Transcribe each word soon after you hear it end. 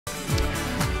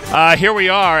Here we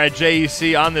are at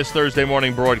JEC on this Thursday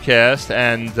morning broadcast,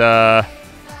 and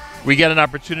we get an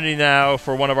opportunity now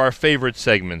for one of our favorite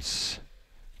segments.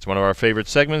 It's one of our favorite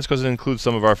segments because it includes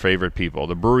some of our favorite people.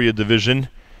 The Bruriah division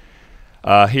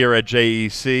here at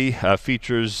JEC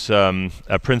features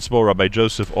a principal, Rabbi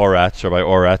Joseph Oratz. Rabbi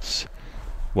Oratz,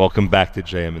 welcome back to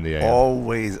JM in the AM.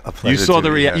 Always a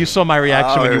pleasure. You saw my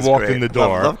reaction when you walked in the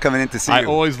door. Love coming in to see you. I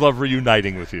always love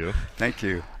reuniting with you. Thank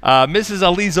you. Mrs.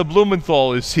 Aliza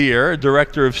Blumenthal is here,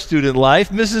 Director of Student Life.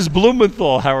 Mrs.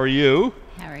 Blumenthal, how are you?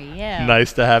 How are you?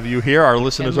 Nice to have you here. Our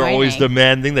listeners are always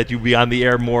demanding that you be on the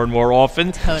air more and more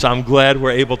often, so I'm glad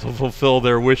we're able to fulfill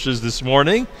their wishes this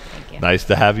morning. Thank you. Nice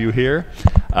to have you here.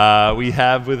 We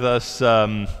have with us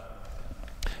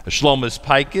Shlomis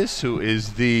Peikes, who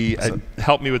is the,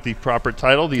 help me with the proper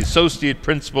title, the Associate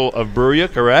Principal of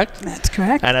Bruriah, correct? That's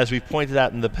correct. And as we've pointed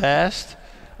out in the past,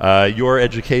 your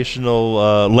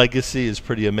educational legacy is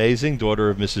pretty amazing.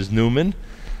 Daughter of Mrs. Newman,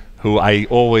 who I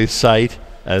always cite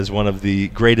as one of the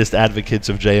greatest advocates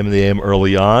of JM and the AM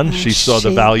early on. She saw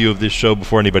the value of this show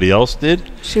before anybody else did.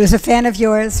 She was a fan of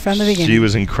yours from the beginning. She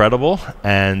was incredible,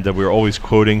 and we're always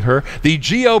quoting her. The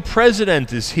GO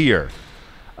president is here.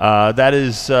 That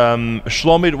is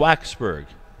Shlomit Wachsburg.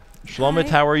 Shlomit,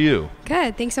 how are you?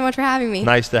 Good. Thanks so much for having me.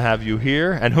 Nice to have you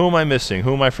here. And who am I missing?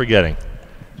 Who am I forgetting?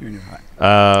 Junior high.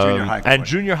 And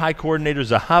junior high coordinator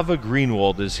Zehava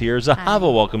Greenwald is here.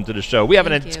 Zehava, welcome to the show. We have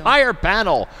an entire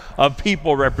panel of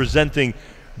people representing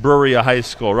Bruriah High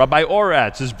School. Rabbi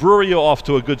Oratz, is Bruriah off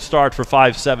to a good start for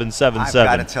 5777? I've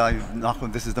got to tell you,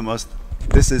 Nachum,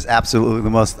 this is absolutely the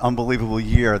most unbelievable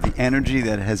year. The energy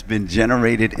that has been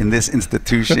generated in this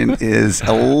institution is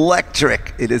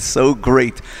electric. It is so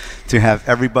great to have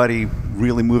everybody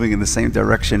really moving in the same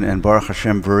direction, and Baruch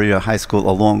Hashem, Bruriah High School,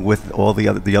 along with all the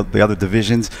other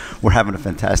divisions, we're having a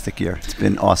fantastic year. It's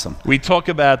been awesome. We talk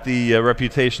about the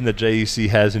reputation that JEC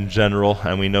has in general,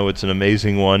 and we know it's an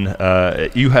amazing one.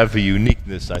 You have a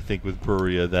uniqueness, I think, with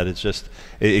Bruriah that it's just,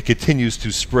 it continues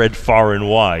to spread far and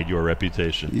wide, your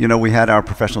reputation. You know, we had our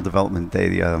professional development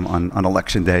day on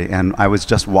election day, and I was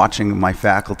just watching my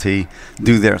faculty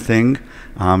do their thing.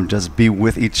 Just be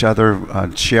with each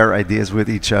other, share ideas with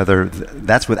each other.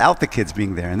 That's without the kids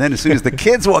being there. And then as soon as the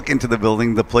kids walk into the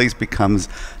building, the place becomes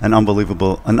an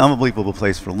unbelievable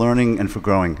place for learning and for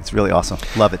growing. It's really awesome.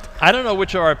 Love it. I don't know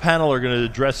which of our panel are going to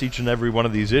address each and every one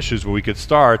of these issues, but we could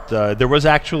start. There was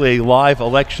actually a live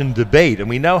election debate, and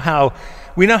we know how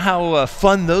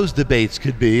fun those debates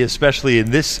could be, especially in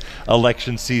this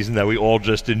election season that we all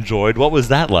just enjoyed. What was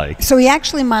that like? So we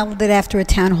actually modeled it after a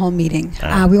town hall meeting.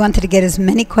 We wanted to get as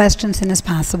many questions in as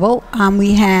possible.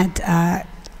 We had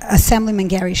Assemblyman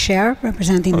Gary Scher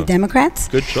representing the Democrats.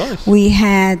 Good choice. We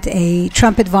had a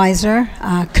Trump advisor,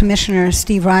 Commissioner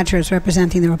Steve Rogers,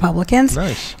 representing the Republicans.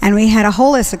 Nice. And we had a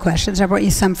whole list of questions. I brought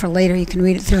you some for later. You can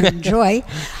read it through and enjoy.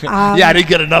 Yeah, I didn't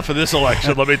get enough of this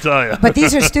election, let me tell you. But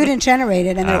these are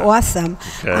student-generated, and they're awesome.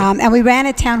 Okay. And we ran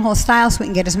a town hall style so we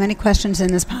can get as many questions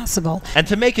in as possible. And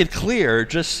to make it clear,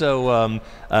 just so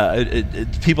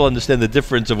people understand the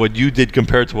difference of what you did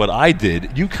compared to what I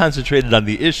did, you concentrated on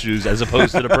the issues as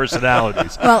opposed to the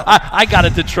personalities. Well, I got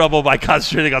into trouble by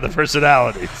concentrating on the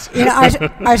personalities. You know,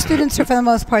 our students are for the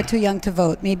most part too young to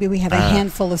vote. Maybe we have a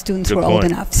handful of students who are old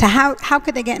enough. So how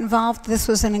could they get involved? This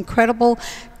was an incredible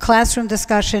classroom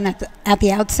discussion at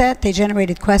the outset. They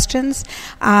generated questions,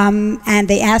 and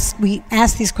we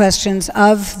asked these questions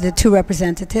of the two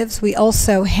representatives. We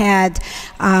also had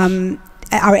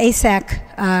our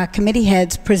ASAC committee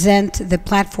heads present the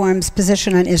platform's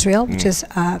position on Israel, which is,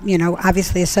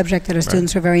 obviously a subject that our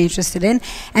students are very interested in.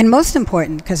 And most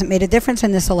important, because it made a difference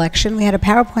in this election, we had a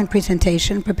PowerPoint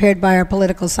presentation prepared by our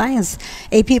political science,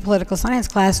 AP political science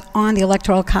class on the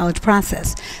electoral college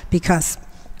process, because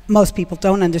most people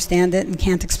don't understand it and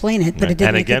can't explain it, but it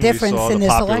did make a difference in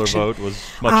this election. The popular vote was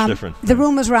much different. The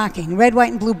room was rocking. Red,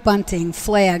 white, and blue bunting,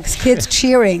 flags, kids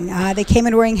cheering. They came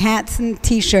in wearing hats and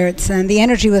T-shirts, and the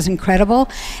energy was incredible.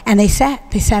 And they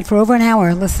sat for over an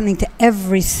hour listening to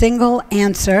every single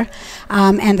answer,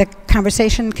 and the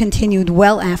conversation continued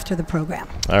well after the program.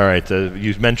 All right.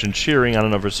 You mentioned cheering. I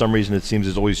don't know, for some reason it seems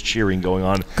there's always cheering going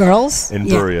on. Girls? In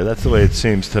Bruriah. That's the way it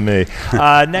seems to me.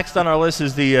 Next on our list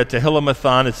is the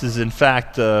Tehillah-mathon. This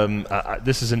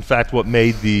is in fact what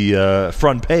made the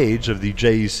front page of the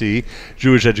JEC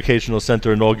Jewish Educational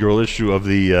Center inaugural issue of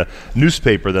the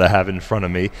newspaper that I have in front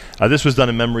of me. This was done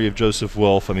in memory of Joseph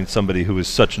Wolf. I mean, somebody who is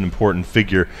such an important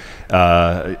figure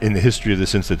in the history of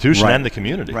this institution and the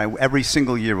community. Right. Every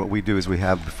single year, what we we do is we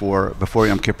have before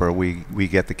Yom Kippur, we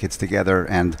get the kids together,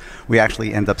 and we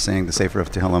actually end up saying the Sefer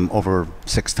of Tehillim over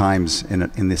 6 times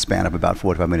in the span of about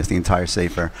 45 minutes, the entire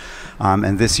Sefer.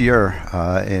 And this year,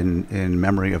 in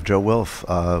memory of Joe Wilf,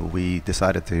 we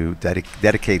decided to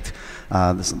dedicate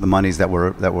the monies that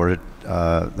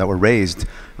were raised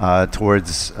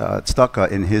towards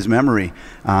tzedakah in his memory,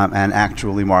 and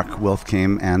actually Mark Wilf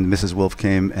came and Mrs. Wilf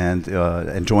came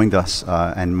and joined us,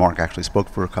 and Mark actually spoke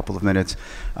for a couple of minutes.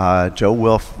 Joe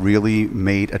Wilf really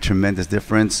made a tremendous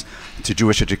difference to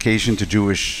Jewish education, to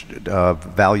Jewish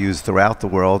values throughout the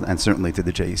world, and certainly to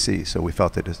the JEC. So we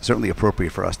felt it is certainly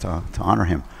appropriate for us to honor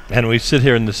him. And we sit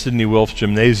here in the Sidney Wilf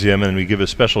Gymnasium, and we give a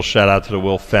special shout out to the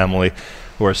Wilf family,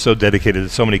 who are so dedicated to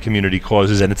so many community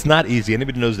causes. And it's not easy.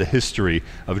 Anybody knows the history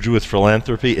of Jewish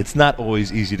philanthropy, it's not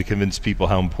always easy to convince people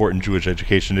how important Jewish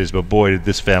education is, but boy, did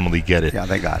this family get it. Yeah,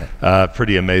 they got it.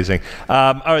 Pretty amazing.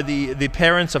 Are the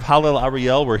parents of Hallel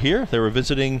Ariel were here? They were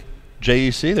visiting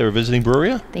JEC? They were visiting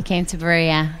Bruriah? They came to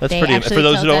Bruriah. That's pretty. For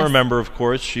those who don't remember, of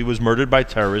course, she was murdered by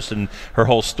terrorists, and her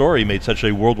whole story made such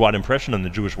a worldwide impression on the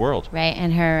Jewish world. Right,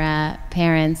 and her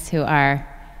parents, who are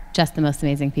just the most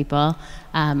amazing people,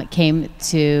 came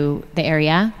to the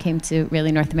area, came to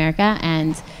really North America,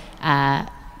 and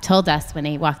told us when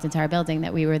they walked into our building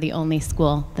that we were the only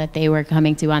school that they were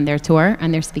coming to on their tour,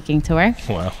 on their speaking tour.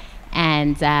 Wow.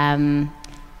 And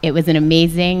it was an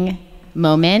amazing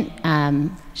moment.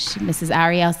 Mrs.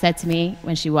 Ariel said to me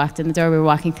when she walked in the door, we were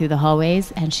walking through the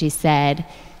hallways, and she said,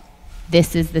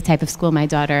 "This is the type of school my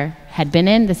daughter had been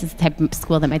in. This is the type of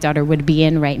school that my daughter would be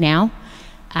in right now."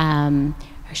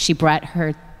 She brought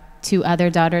her 2 other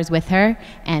daughters with her,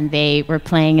 and they were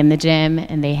playing in the gym,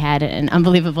 and they had an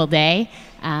unbelievable day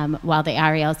while the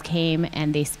Ariels came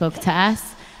and they spoke to us.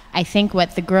 I think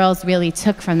what the girls really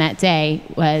took from that day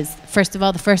was, first of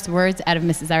all, the first words out of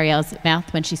Mrs. Ariel's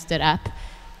mouth when she stood up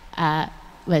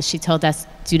was she told us,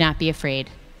 "Do not be afraid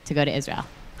to go to Israel."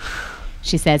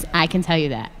 She says, "I can tell you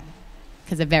that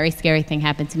because a very scary thing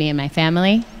happened to me and my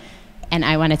family, and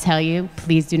I want to tell you,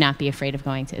 please do not be afraid of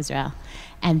going to Israel."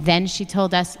 And then she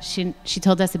told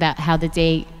us about how the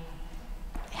day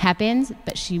happened,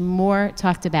 but she more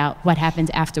talked about what happened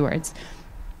afterwards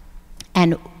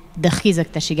and the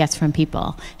chizuk that she gets from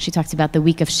people. She talked about the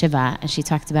week of Shiva, and she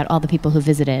talked about all the people who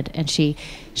visited, and she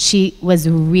was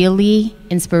really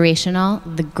inspirational.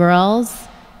 The girls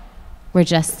were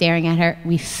just staring at her.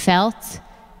 We felt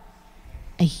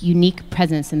a unique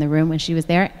presence in the room when she was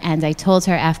there, and I told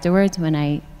her afterwards when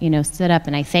I stood up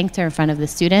and I thanked her in front of the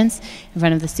students.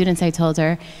 I told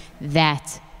her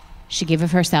that she gave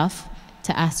of herself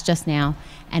to us just now,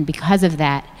 and because of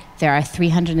that, there are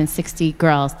 360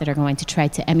 girls that are going to try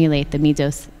to emulate the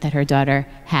midos that her daughter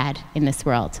had in this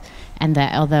world, and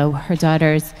that although her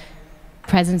daughter's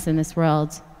presence in this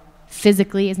world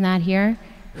physically is not here,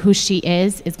 who she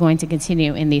is going to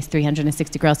continue in these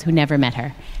 360 girls who never met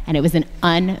her. And it was an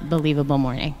unbelievable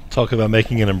morning. Talk about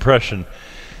making an impression.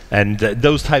 And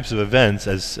those types of events,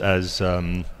 as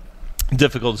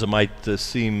difficult as it might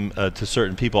seem to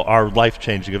certain people, are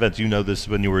life-changing events. You know this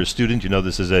when you were a student. You know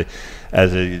this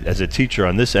as a teacher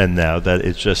on this end now, that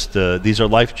it's just these are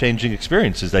life-changing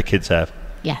experiences that kids have.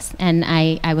 Yes, and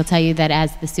I will tell you that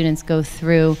as the students go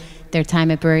through their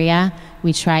time at Bruriah,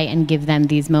 we try and give them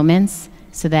these moments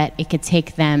so that it could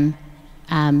take them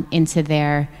into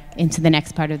the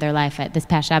next part of their life. At this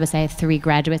past Shabbos, I had 3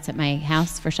 graduates at my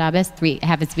house for Shabbos. It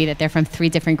happens to be that they're from 3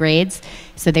 different grades,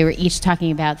 so they were each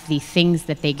talking about the things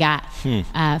that they got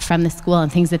from the school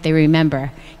and things that they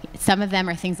remember. Some of them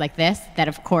are things like this, that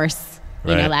of course,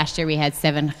 last year we had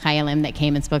 7 chayalim that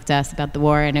came and spoke to us about the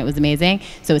war, and it was amazing.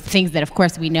 So it's things that of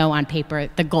course we know on paper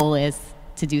the goal is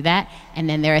to do that, and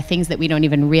then there are things that we don't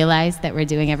even realize that we're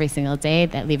doing every single day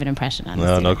that leave an impression on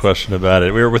us. No question about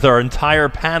it. We're with our entire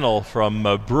panel from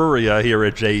Bruriah here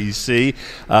at JEC.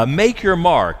 Make your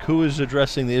mark. Who is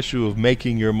addressing the issue of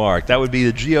making your mark? That would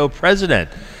be the GO president.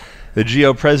 The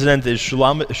GO president is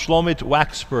Shlomit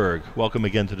Wachsburg. Welcome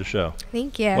again to the show.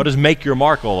 Thank you. What is Make Your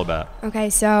Mark all about?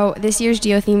 Okay, so this year's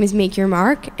GO theme is Make Your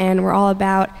Mark, and we're all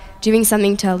about doing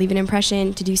something to leave an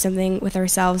impression, to do something with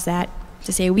ourselves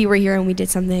to say we were here and we did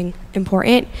something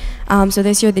important. So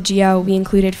this year, the GO, we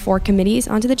included 4 committees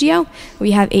onto the GO. We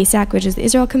have ASAC, which is the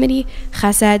Israel Committee,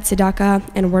 Chesed,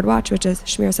 Tzedakah, and Word Watch, which is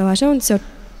Shmir Salashon. So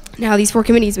now these 4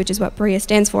 committees, which is what Bruriah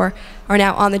stands for, are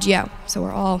now on the GO. So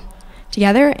we're all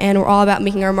together, and we're all about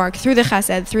making our mark through the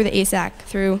Chesed, through the ASAC,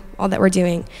 through all that we're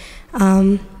doing.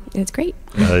 it's great.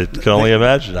 I can only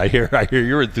imagine. I hear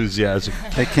your enthusiasm.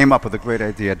 They came up with a great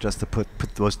idea just to put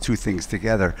those two things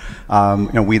together.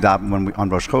 We daven on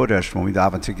Rosh Chodesh, when we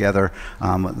daven together,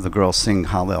 the girls sing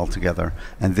Hallel together.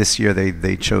 And this year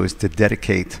they chose to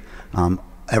dedicate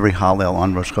every Hallel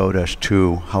on Rosh Chodesh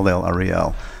to Hallel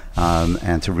Ariel.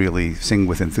 And to really sing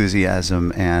with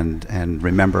enthusiasm and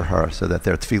remember her, so that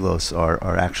their tefillos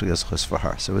are actually a zchus for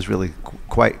her. So it was really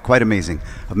quite amazing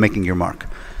of making your mark.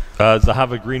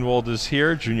 Zehava Greenwald is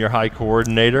here, junior high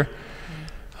coordinator.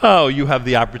 Oh, you have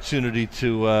the opportunity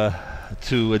to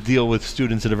deal with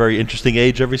students at a very interesting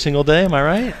age every single day, am I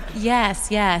right? Yes.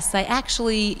 I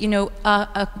actually,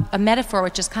 a metaphor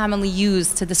which is commonly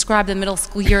used to describe the middle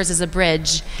school years is a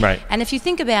bridge. Right. And if you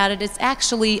think about it, it's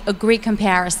actually a great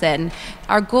comparison.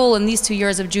 Our goal in these 2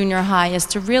 years of junior high is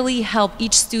to really help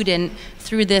each student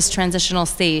through this transitional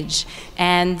stage.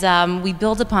 And we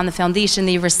build upon the foundation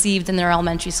they received in their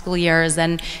elementary school years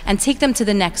and take them to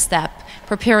the next step,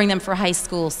 preparing them for high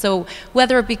school. So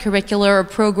whether it be curricular or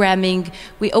programming,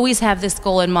 we always have this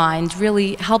goal in mind,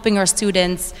 really helping our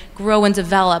students grow and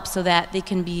develop so that they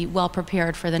can be well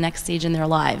prepared for the next stage in their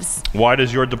lives. Why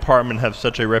does your department have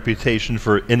such a reputation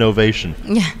for innovation?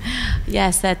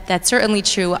 Yes, that's certainly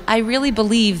true. I really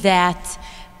believe that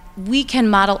we can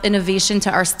model innovation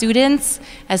to our students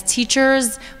as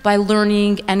teachers by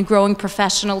learning and growing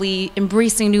professionally,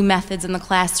 embracing new methods in the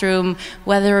classroom,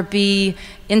 whether it be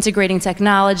integrating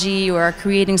technology or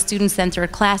creating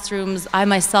student-centered classrooms. I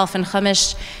myself in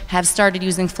Chumash have started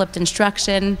using flipped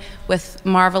instruction with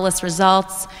marvelous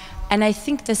results, and I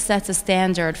think this sets a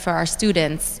standard for our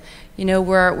students.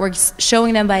 We're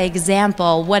showing them by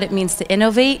example what it means to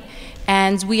innovate,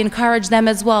 and we encourage them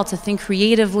as well to think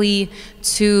creatively,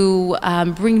 to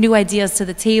bring new ideas to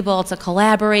the table, to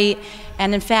collaborate.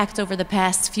 And in fact, over the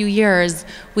past few years,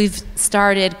 we've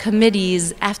started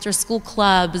committees, after-school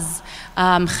clubs,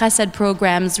 chesed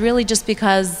programs, really just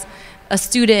because a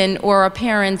student or a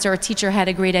parent or a teacher had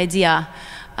a great idea.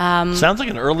 Sounds like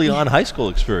an early-on high school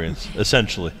experience,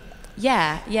 essentially.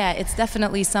 Yeah, it's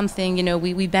definitely something,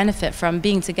 we benefit from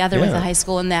being together with the high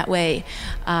school in that way.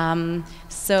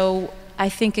 So I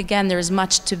think, again, there's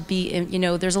much to be,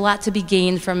 there's a lot to be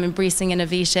gained from embracing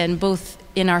innovation, both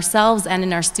in ourselves and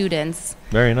in our students.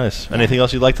 Very nice. Anything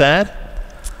else you'd like to add?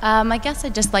 I guess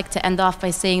I'd just like to end off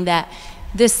by saying that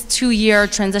this 2-year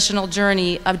transitional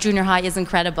journey of junior high is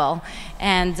incredible.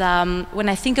 And when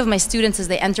I think of my students as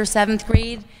they enter 7th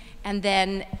grade, and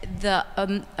then the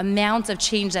amount of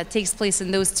change that takes place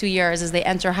in those 2 years as they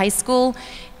enter high school,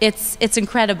 it's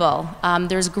incredible.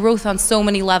 There's growth on so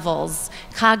many levels,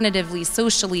 cognitively,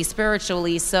 socially,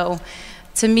 spiritually. So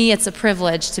to me, it's a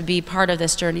privilege to be part of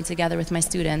this journey together with my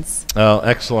students. Oh,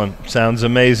 excellent. Sounds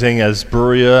amazing, as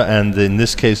Bruriah, and in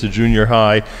this case, the junior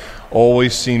high,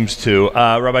 always seems to.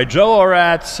 Rabbi Joe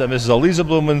Oratz, Mrs. Aliza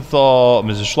Blumenthal,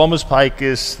 Mrs. Shlomis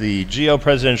Peikes, the GO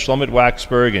President Shlomit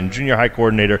Wachsburg, and Junior High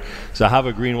Coordinator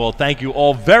Zehava Greenwald. Thank you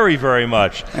all very, very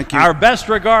much. Thank you. Our best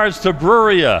regards to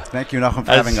Bruriah. Thank you, Nachum,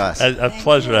 for having us. A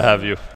pleasure to have you.